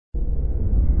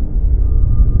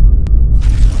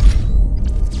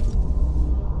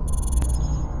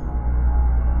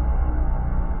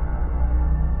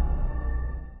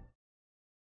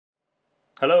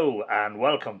Hello and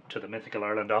welcome to the Mythical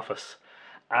Ireland office.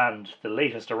 And the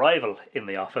latest arrival in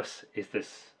the office is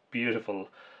this beautiful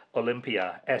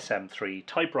Olympia SM4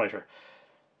 typewriter.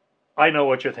 I know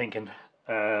what you're thinking.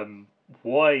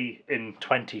 Why in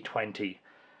 2020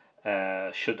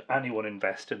 should anyone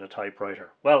invest in a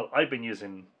typewriter? Well, I've been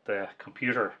using the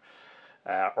computer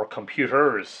or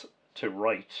computers to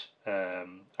write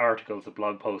articles,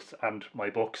 blog posts and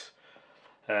my books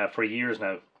for years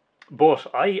now. But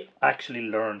I actually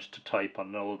learned to type on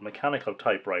an old mechanical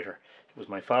typewriter. It was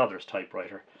my father's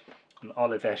typewriter, an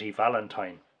Olivetti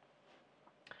Valentine.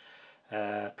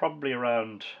 Probably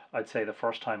around, I'd say the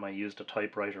first time I used a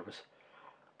typewriter was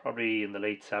probably in the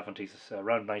late 70s,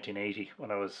 around 1980,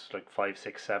 when I was like 5,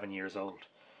 6, 7 years old.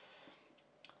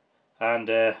 And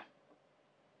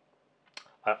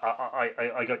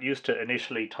I got used to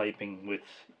initially typing with,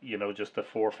 just the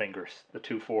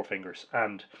two forefingers,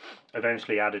 and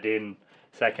eventually added in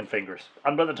second fingers.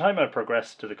 And by the time I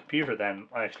progressed to the computer, then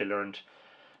I actually learned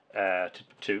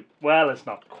well, it's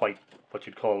not quite what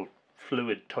you'd call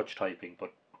fluid touch typing,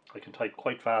 but I can type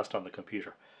quite fast on the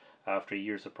computer after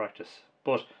years of practice.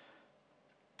 But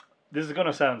this is going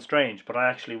to sound strange, but I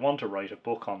actually want to write a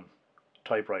book on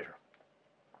typewriter.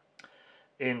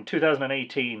 In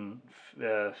 2018,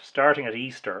 starting at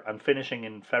Easter and finishing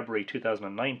in February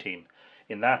 2019,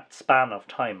 in that span of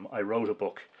time, I wrote a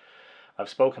book. I've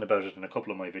spoken about it in a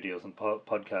couple of my videos and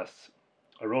podcasts.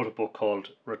 I wrote a book called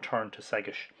Return to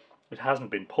Segish. It hasn't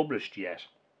been published yet,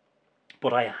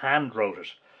 but I hand wrote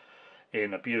it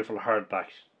in a beautiful hardback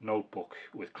notebook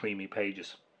with creamy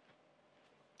pages,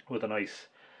 with a nice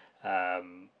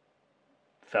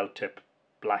felt tip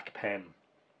black pen.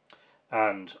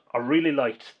 And I really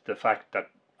liked the fact that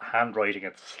handwriting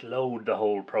had slowed the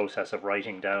whole process of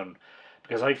writing down,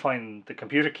 because I find the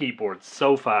computer keyboard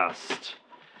so fast,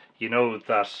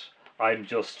 that I'm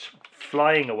just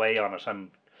flying away on it,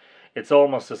 and it's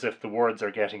almost as if the words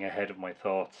are getting ahead of my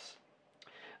thoughts.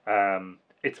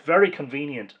 It's very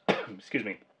convenient. Excuse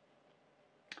me.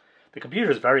 The computer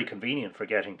is very convenient for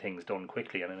getting things done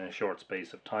quickly and in a short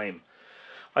space of time.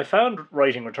 I found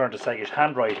writing Return to Segish,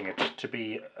 handwriting it, to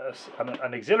be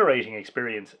an exhilarating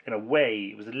experience in a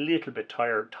way. It was a little bit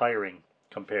tiring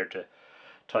compared to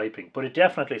typing, but it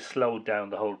definitely slowed down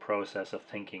the whole process of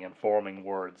thinking and forming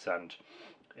words and,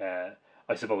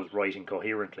 I suppose, writing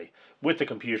coherently. With the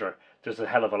computer, there's a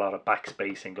hell of a lot of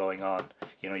backspacing going on.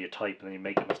 You type and then you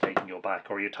make a mistake and go back,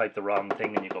 or you type the wrong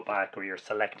thing and you go back, or you're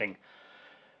selecting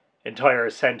entire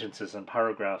sentences and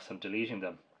paragraphs and deleting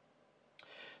them.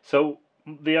 So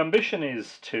the ambition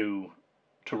is to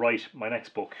write my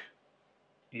next book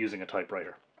using a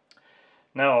typewriter.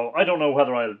 Now, I don't know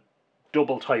whether I'll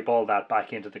double type all that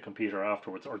back into the computer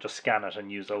afterwards, or just scan it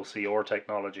and use OCR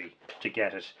technology to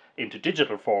get it into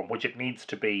digital form, which it needs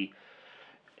to be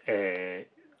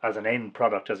as an end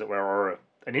product, as it were, or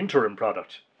an interim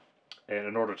product,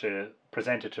 in order to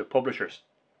present it to publishers.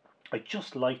 I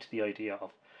just liked the idea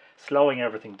of slowing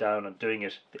everything down and doing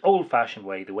it the old-fashioned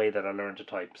way, the way that I learned to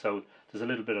type. So there's a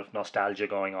little bit of nostalgia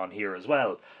going on here as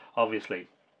well, obviously.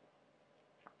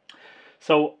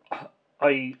 So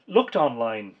I looked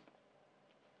online,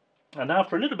 and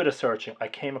after a little bit of searching, I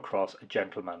came across a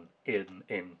gentleman in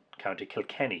County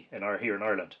Kilkenny, here in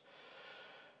Ireland,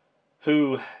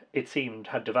 who, it seemed,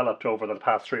 had developed over the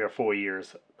past 3 or 4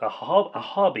 years a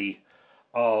hobby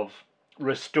of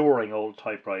restoring old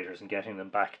typewriters and getting them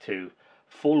back to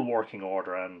full working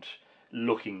order and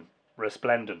looking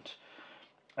resplendent.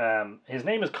 His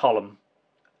name is Colum,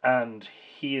 and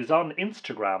he is on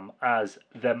Instagram as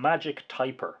The Magic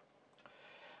Typer.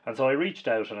 And so I reached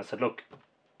out and I said, look,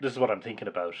 this is what I'm thinking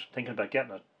about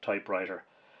getting a typewriter.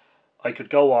 I could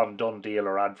go on Done Deal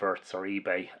or Adverts or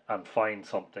eBay and find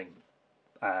something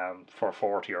for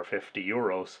 40 or 50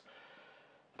 euros,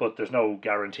 but there's no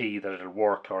guarantee that it'll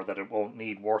work or that it won't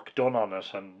need work done on it.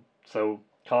 And so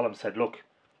Colum said, look,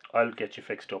 I'll get you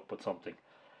fixed up with something.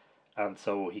 And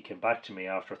so he came back to me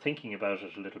after thinking about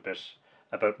it a little bit,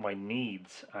 about my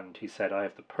needs, and he said, I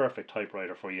have the perfect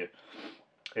typewriter for you.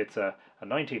 It's a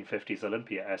 1950s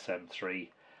Olympia SM4,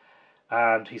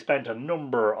 and he spent a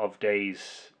number of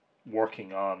days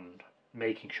working on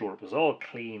making sure it was all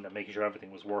clean and making sure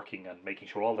everything was working and making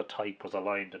sure all the type was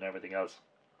aligned and everything else.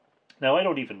 Now, I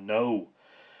don't even know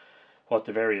what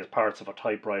the various parts of a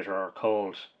typewriter are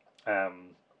called. I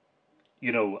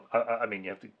mean,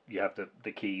 you have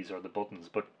the keys or the buttons,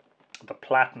 but the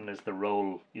platen is the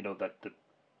roll, that the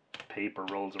paper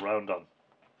rolls around on.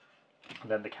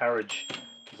 And then the carriage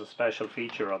is a special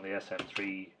feature on the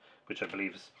SM4, which I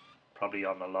believe is probably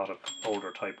on a lot of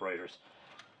older typewriters.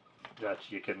 that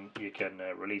you can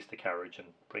release the carriage and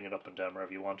bring it up and down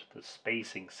wherever you want. The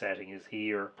spacing setting is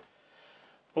here.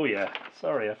 Oh yeah,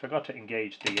 sorry, I forgot to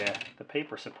engage the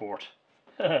paper support.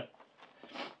 There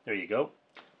you go,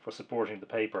 for supporting the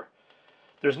paper.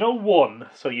 There's no 1,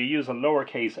 so you use a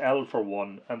lowercase l for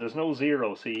 1, and there's no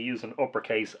 0, so you use an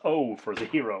uppercase O for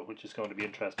 0, which is going to be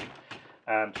interesting.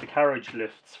 And the carriage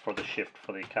lifts for the shift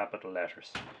for the capital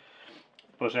letters.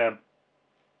 But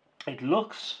it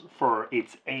looks, for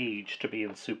its age, to be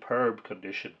in superb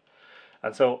condition.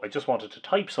 And so I just wanted to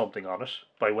type something on it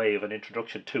by way of an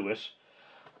introduction to it.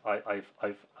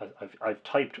 I've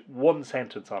typed 1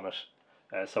 sentence on it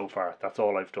so far. That's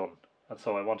all I've done. And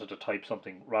so I wanted to type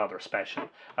something rather special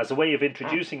as a way of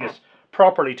introducing it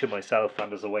properly to myself,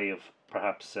 and as a way of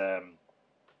perhaps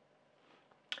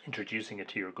introducing it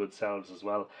to your good selves as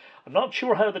well. I'm not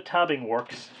sure how the tabbing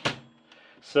works,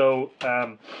 so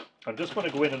I'm just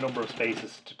going to go in a number of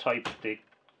spaces to type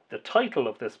the title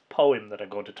of this poem that I'm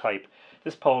going to type.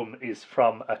 This poem is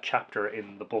from a chapter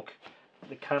in the book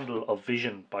The Candle of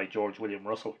Vision by George William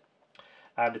Russell.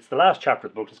 And it's the last chapter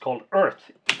of the book. It's called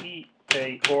Earth,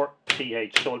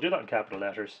 E-A-R-T-H. So I'll do that in capital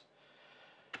letters.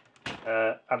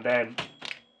 And then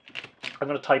I'm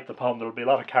going to type the poem. There'll be a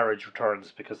lot of carriage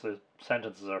returns because the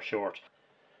sentences are short.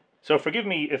 So forgive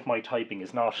me if my typing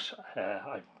is not...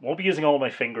 I won't be using all my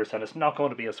fingers, and it's not going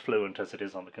to be as fluent as it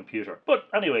is on the computer. But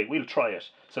anyway, we'll try it.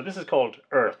 So this is called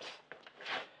Earth.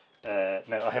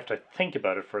 Now I have to think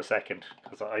about it for a second,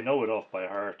 because I know it off by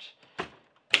heart.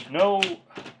 No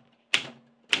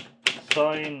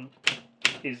sign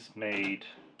is made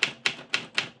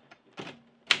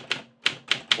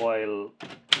while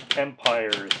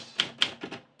empires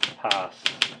pass.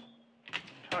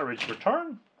 Carriage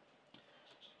return.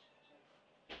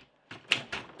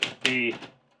 The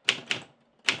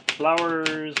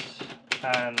flowers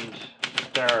and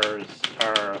stars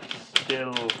are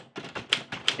still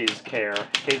his care,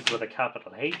 his with a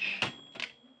capital H.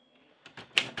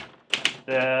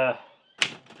 The,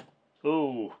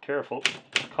 oh, careful,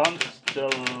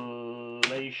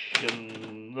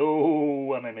 constellation,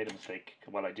 oh, and I made a mistake.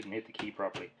 Well, I didn't hit the key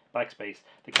properly. Backspace.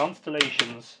 The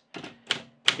constellations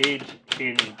hid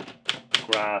in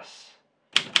grass,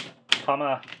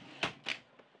 comma,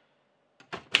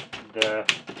 the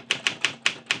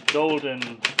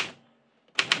golden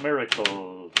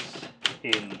miracles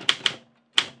in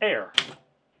air.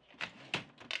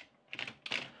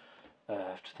 I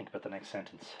have to think about the next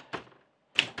sentence.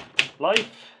 Life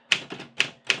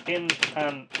in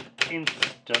an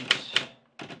instant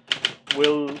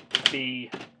will be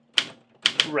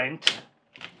rent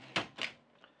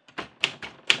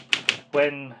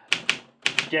when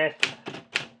death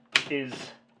is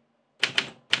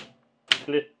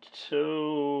lit.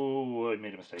 Oh, I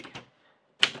made a mistake.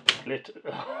 Lit.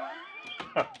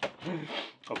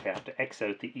 Okay, I have to X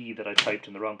out the E that I typed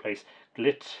in the wrong place.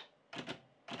 Glittering.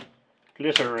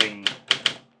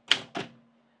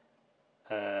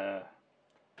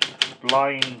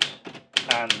 Blind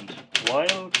and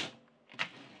wild.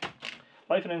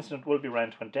 Life in an instant will be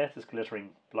rent when death is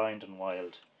glittering, blind and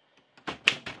wild.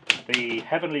 The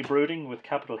heavenly brooding with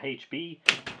capital HB.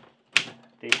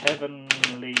 The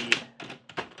heavenly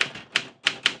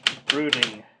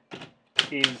brooding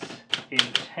is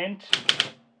intent.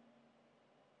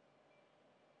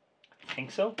 I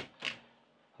think so.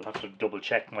 I'll have to double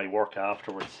check my work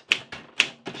afterwards.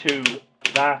 To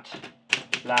that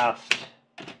last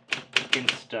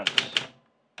instant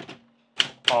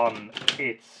on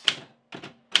its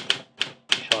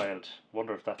child.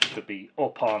 Wonder if that should be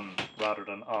upon rather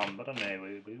than on, but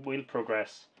anyway, we'll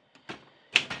progress.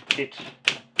 It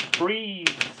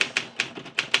breathes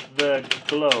the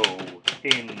glow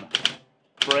in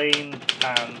brain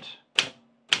and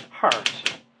heart.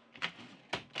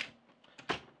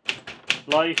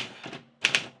 Life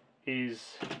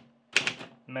is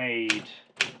made,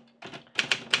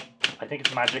 I think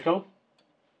it's magical,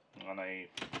 and I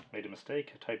made a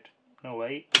mistake. I typed no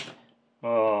A.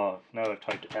 Oh, now I've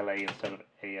typed LA instead of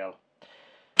AL.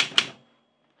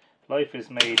 Life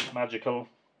is made magical,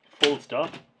 full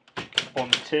stop,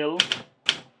 until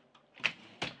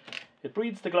it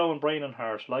breathes the glow in brain and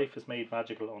heart. Life is made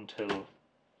magical until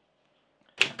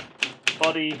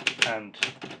body and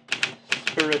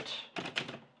spirit,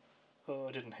 oh,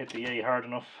 I didn't hit the A hard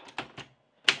enough,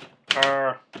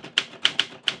 are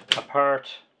apart.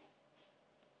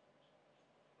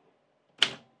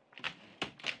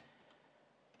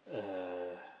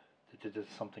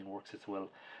 Something works its will.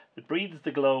 It breathes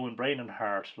the glow in brain and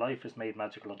heart. Life is made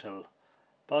magical until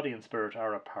body and spirit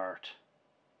are apart.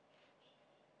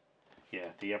 Yeah,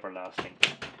 the everlasting.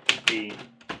 The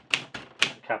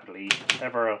capital E,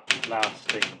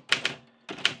 everlasting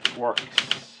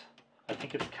works. I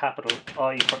think it's capital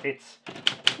I for its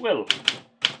will.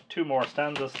 2 more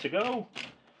stanzas to go.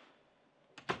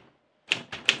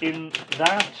 In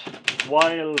that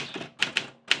wild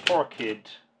orchid,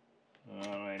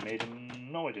 I made him,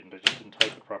 no I didn't, I just didn't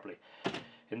type it properly.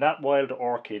 In that wild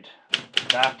orchid,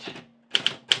 that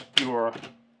your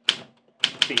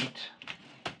feet,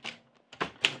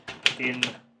 in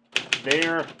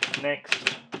their next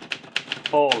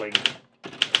falling,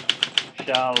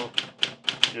 shall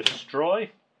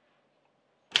destroy.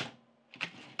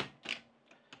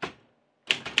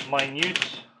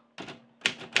 Minute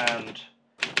and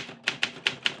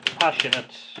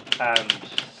passionate and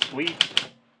sweet,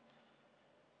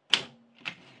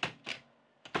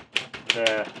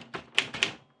 the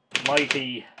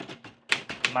mighty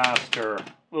master,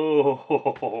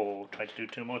 tried to do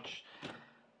too much.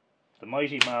 The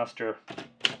mighty master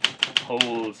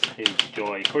holds his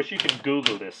joy. Of course, you can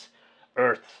Google this,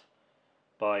 Earth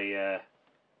by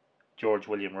George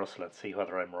William Russell, and see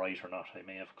whether I'm right or not. I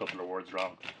may have a couple of words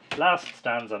wrong. Last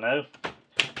stanza now.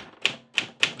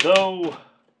 Though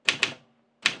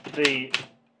the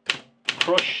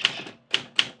crushed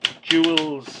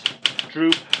jewels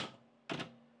droop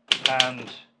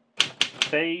and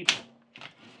fade,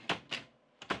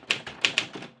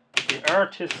 the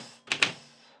artist's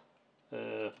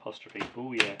apostrophe,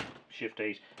 oh yeah, shift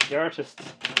 8, the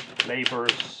artist's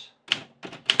labours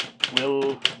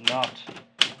will not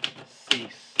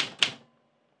cease,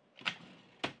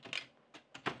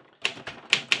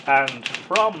 and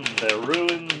from the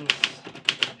ruins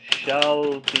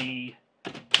shall be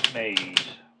made.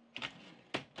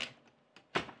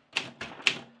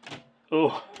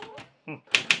 Oh,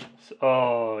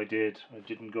 oh, I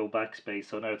didn't go backspace,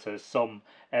 so now it says some,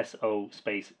 S-O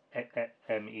space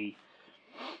M-E.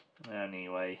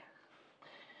 Anyway,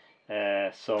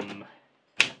 some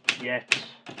yet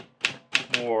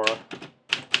more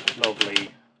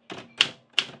lovely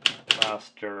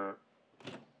masterpiece.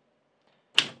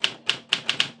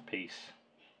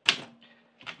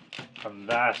 And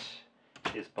that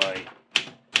is by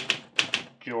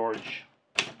George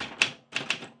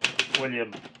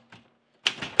William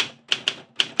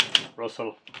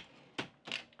Russell,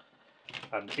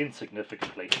 and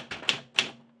insignificantly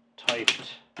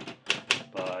typed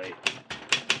by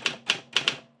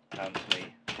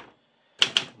Anthony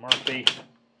Murphy,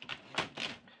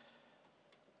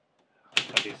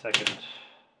 22nd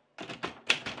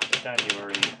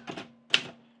January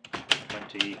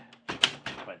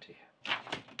 2020.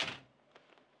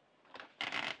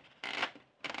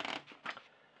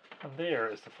 And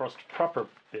there is the first proper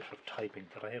bit of typing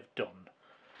that I have done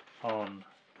on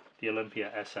the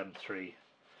Olympia SM3.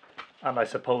 And I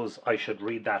suppose I should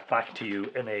read that back to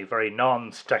you in a very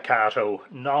non-staccato,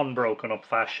 non-broken up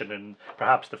fashion, in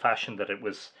perhaps the fashion that it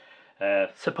was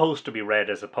supposed to be read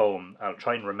as a poem. I'll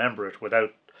try and remember it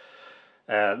without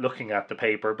looking at the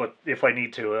paper, but if I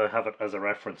need to have it as a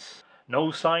reference.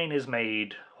 No sign is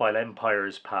made while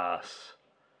empires pass.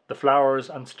 The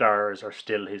flowers and stars are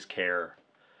still his care.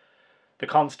 The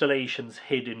constellations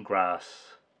hid in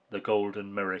grass, the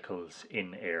golden miracles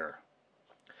in air.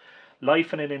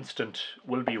 Life in an instant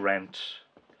will be rent,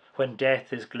 when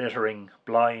death is glittering,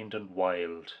 blind and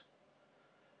wild.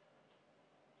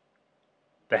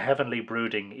 The heavenly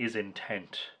brooding is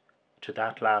intent to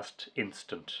that last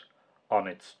instant on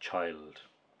its child.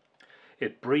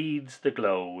 It breathes the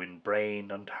glow in brain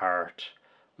and heart.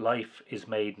 Life is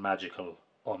made magical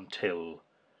until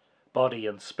body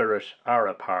and spirit are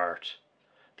apart.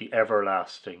 The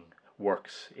everlasting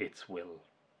works its will.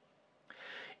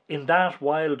 In that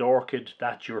wild orchid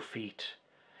that your feet,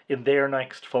 in their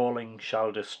next falling,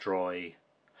 shall destroy,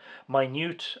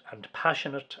 minute and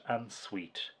passionate and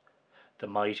sweet, the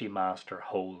mighty master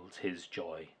holds his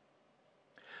joy.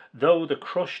 Though the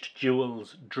crushed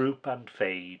jewels droop and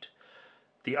fade,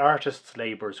 the artist's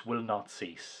labours will not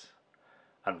cease,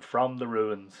 and from the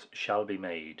ruins shall be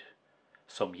made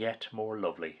some yet more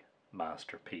lovely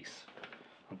masterpiece.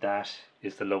 And that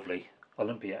is the lovely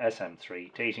Olympia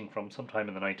SM3, dating from sometime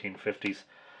in the 1950s,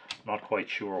 not quite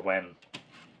sure when.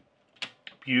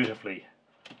 Beautifully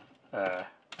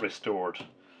restored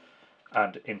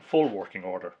and in full working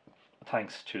order,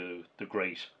 thanks to the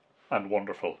great and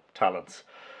wonderful talents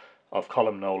of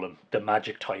Colum Nolan, the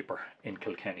magic typer in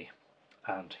Kilkenny.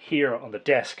 And here on the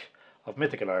desk of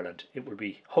Mythical Ireland, it will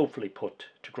be hopefully put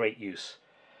to great use,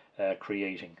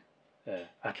 creating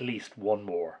at least one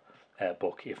more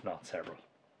book, if not several.